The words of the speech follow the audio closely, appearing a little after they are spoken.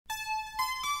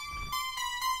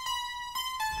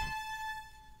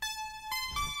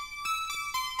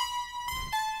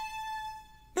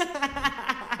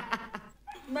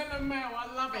Mel,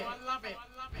 I love it. I love it.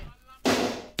 I love it.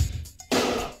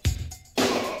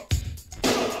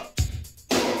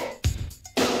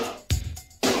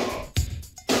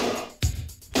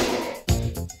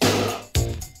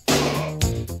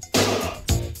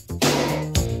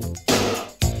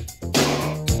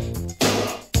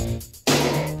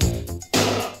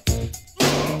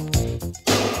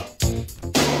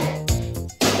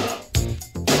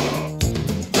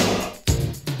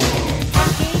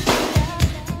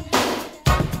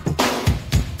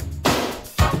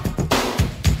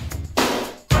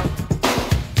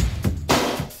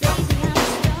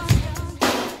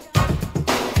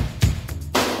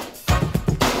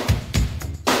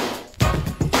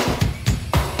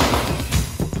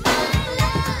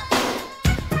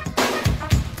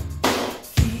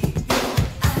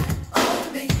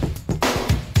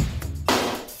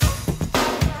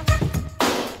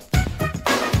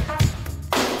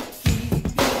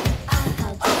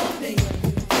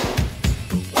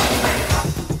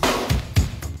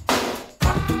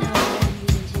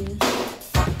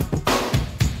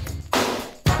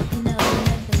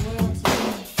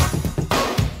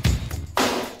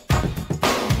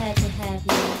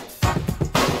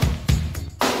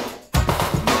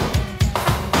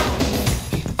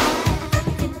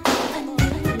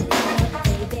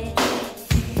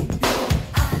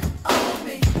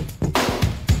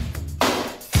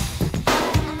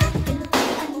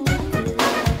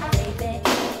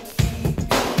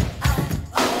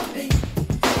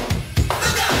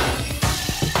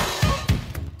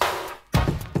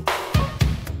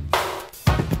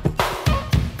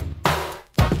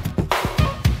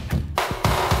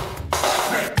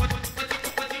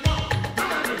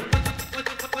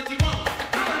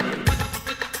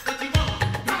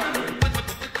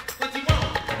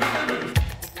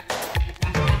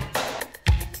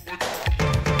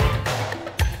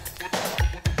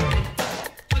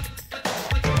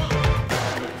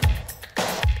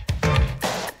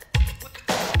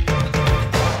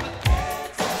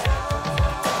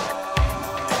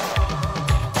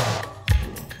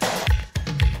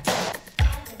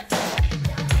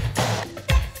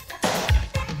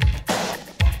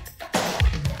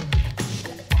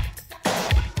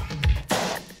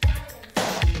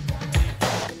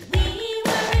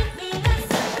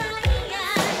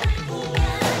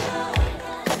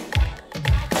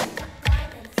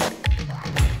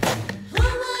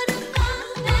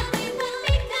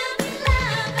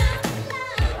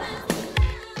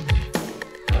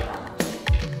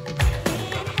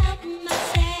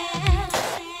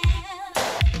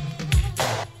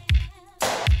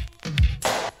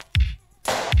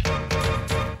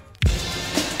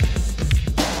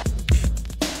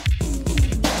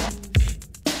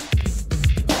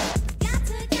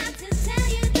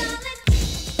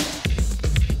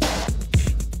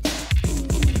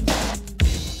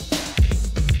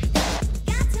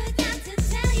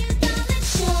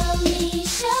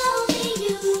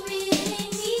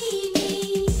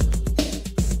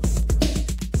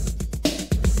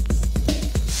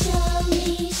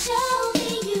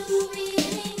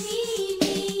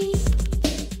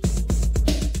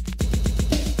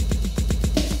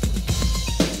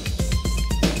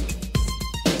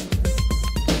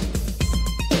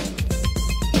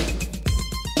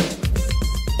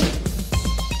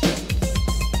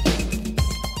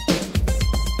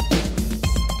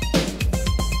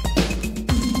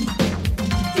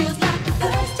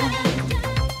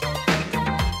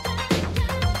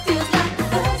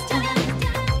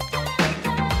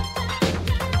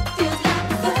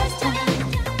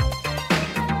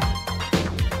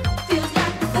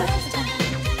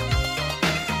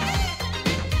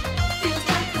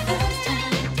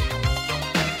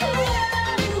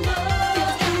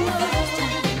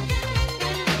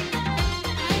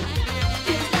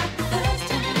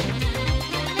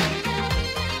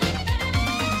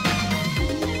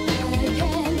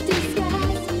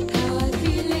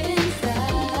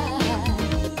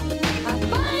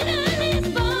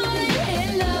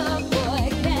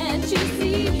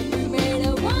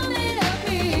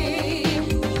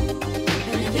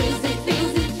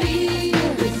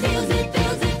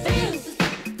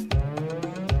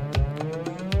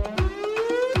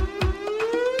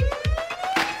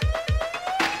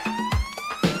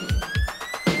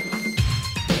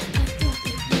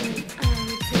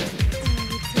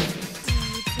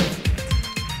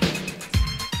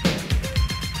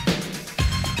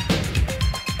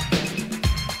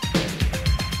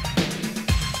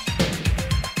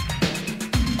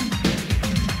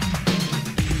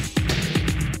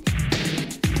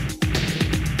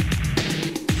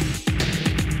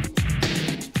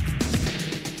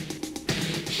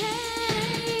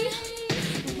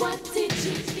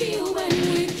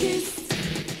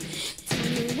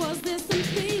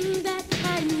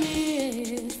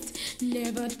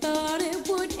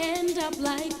 end up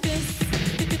like this.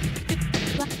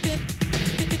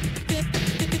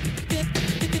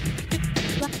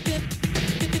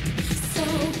 So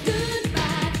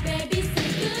goodbye, baby, say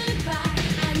goodbye.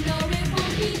 I know it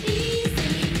won't be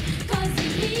easy, 'cause you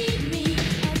leave me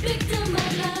a victim of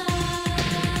love,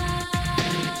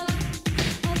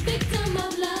 a victim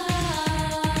of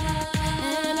love.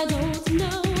 And I don't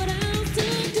know what else to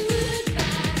do.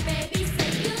 Goodbye, baby,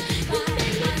 say goodbye.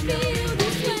 You make me feel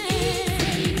this way,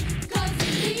 'cause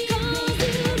you leave me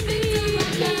a victim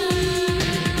of love.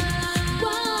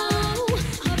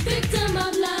 Whoa, a victim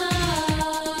of love.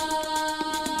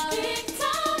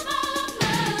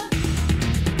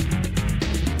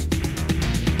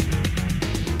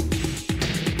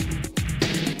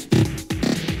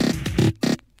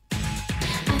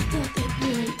 I thought that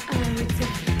you and I were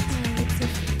different.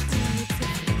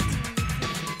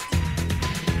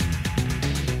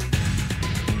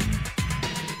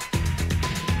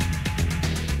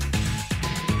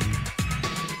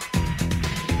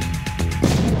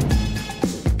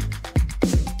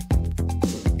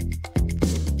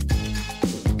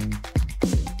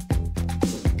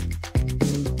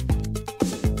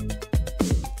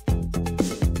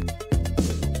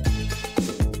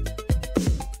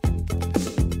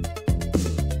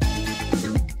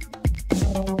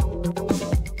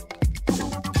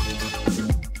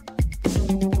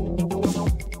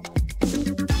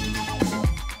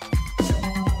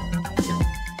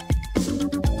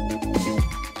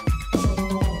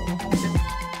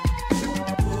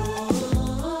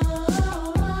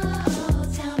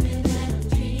 Tell me that I'm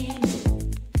dreaming.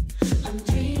 I'm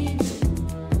dreaming.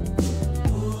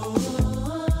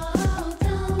 Oh,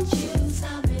 don't you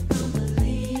stop me from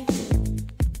believing.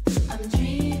 I'm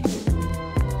dreaming.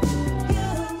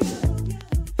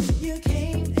 You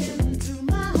came into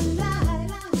my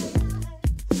life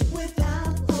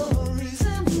without a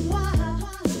reason why.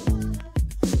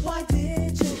 Why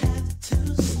did you have to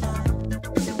stop?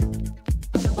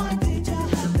 Why did you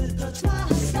have to touch my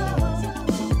soul?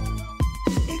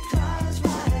 It cries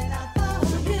right out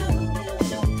for you.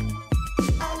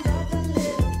 I love the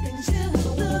little things you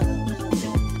do.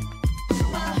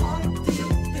 My heart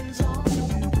depends on you.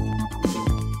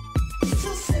 So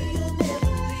say you'll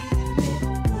never leave me.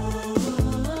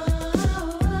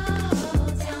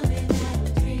 Tell me that I'm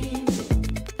dreaming.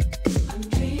 I'm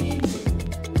dreaming.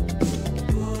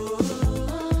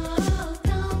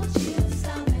 Don't you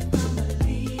stop me from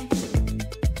believing.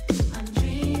 I'm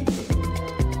dreaming.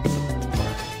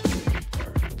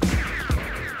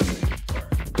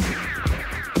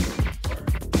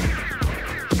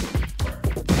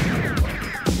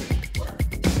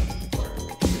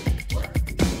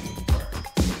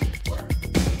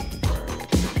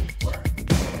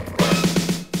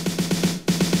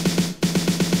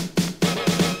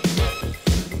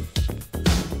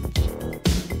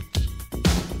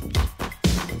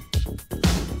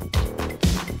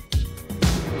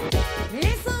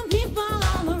 There's some people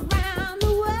all around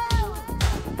the world.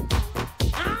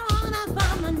 I wanna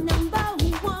find my number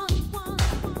one.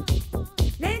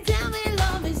 They tell me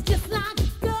love is just like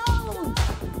gold.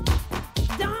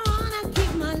 Don't wanna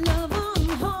keep my love on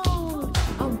hold.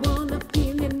 I wanna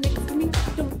feel it next to me.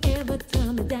 Don't ever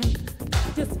turn me down.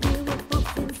 Just feel it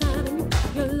bump inside of me.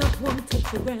 Your love won't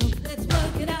touch the ground.